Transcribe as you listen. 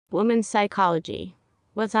Women's psychology.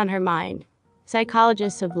 What's on her mind?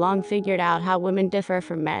 Psychologists have long figured out how women differ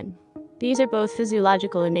from men. These are both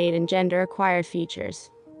physiological innate and gender-acquired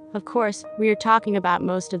features. Of course, we are talking about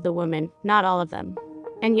most of the women, not all of them.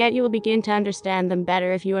 And yet you will begin to understand them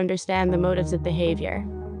better if you understand the motives of behavior.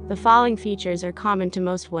 The following features are common to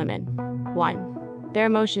most women. 1. Their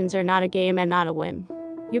emotions are not a game and not a whim.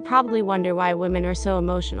 You probably wonder why women are so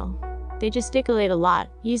emotional. They gesticulate a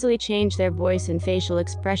lot, easily change their voice and facial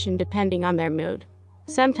expression depending on their mood.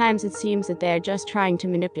 Sometimes it seems that they are just trying to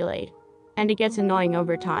manipulate, and it gets annoying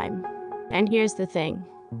over time. And here's the thing.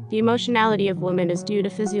 The emotionality of women is due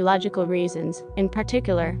to physiological reasons, in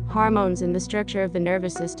particular, hormones and the structure of the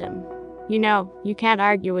nervous system. You know, you can't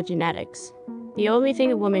argue with genetics. The only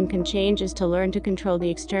thing a woman can change is to learn to control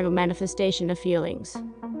the external manifestation of feelings.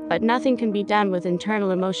 But nothing can be done with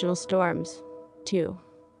internal emotional storms. 2.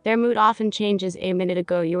 Their mood often changes. A minute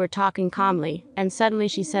ago you were talking calmly, and suddenly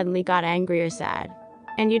she got angry or sad.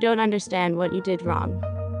 And you don't understand what you did wrong.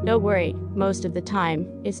 Don't worry, most of the time,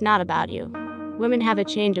 it's not about you. Women have a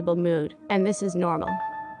changeable mood, and this is normal.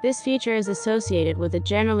 This feature is associated with a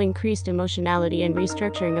general increased emotionality and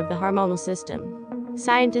restructuring of the hormonal system.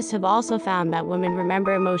 Scientists have also found that women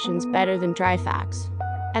remember emotions better than dry facts.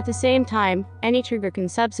 At the same time, any trigger can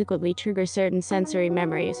subsequently trigger certain sensory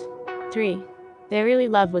memories. 3. They really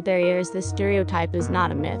love what their ears. This stereotype is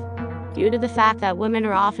not a myth. Due to the fact that women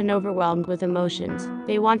are often overwhelmed with emotions,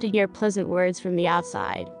 they want to hear pleasant words from the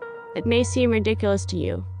outside. It may seem ridiculous to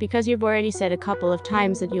you, because you've already said a couple of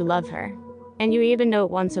times that you love her. And you even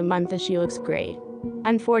note once a month that she looks great.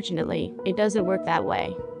 Unfortunately, it doesn't work that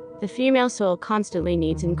way. The female soul constantly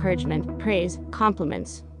needs encouragement, praise,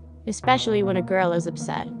 compliments. Especially when a girl is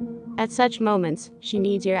upset. At such moments, she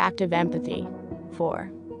needs your active empathy.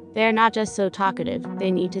 4. They are not just so talkative,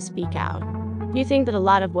 they need to speak out. You think that a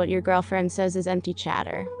lot of what your girlfriend says is empty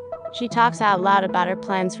chatter. She talks out loud about her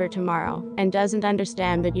plans for tomorrow, and doesn't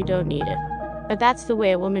understand that you don't need it. But that's the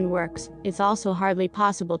way a woman works. It's also hardly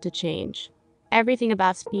possible to change. Everything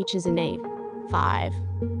about speech is innate. 5.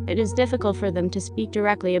 It is difficult for them to speak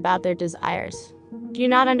directly about their desires. Do you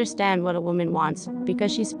not understand what a woman wants,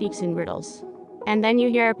 because she speaks in riddles? And then you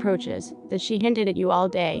hear approaches, that she hinted at you all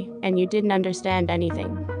day, and you didn't understand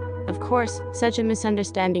anything. Of course, such a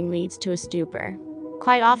misunderstanding leads to a stupor.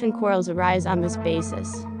 Quite often quarrels arise on this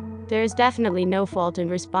basis. There is definitely no fault and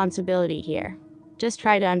responsibility here. Just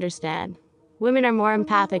try to understand. Women are more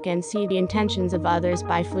empathic and see the intentions of others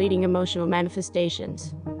by fleeting emotional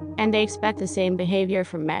manifestations. And they expect the same behavior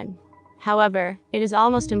from men. However, it is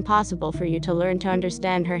almost impossible for you to learn to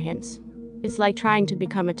understand her hints. It's like trying to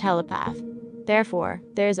become a telepath. Therefore,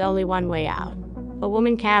 there is only one way out. A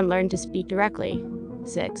woman can learn to speak directly.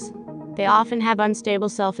 6. They often have unstable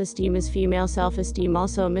self-esteem. Is female self-esteem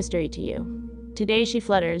also a mystery to you? Today she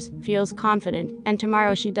flutters, feels confident, and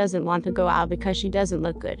tomorrow she doesn't want to go out because she doesn't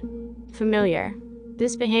look good. Familiar.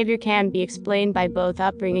 This behavior can be explained by both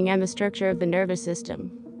upbringing and the structure of the nervous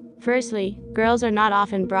system. Firstly, girls are not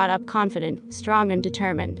often brought up confident, strong, and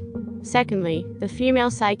determined. Secondly, the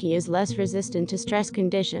female psyche is less resistant to stress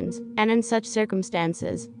conditions, and in such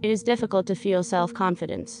circumstances, it is difficult to feel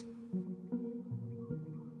self-confidence.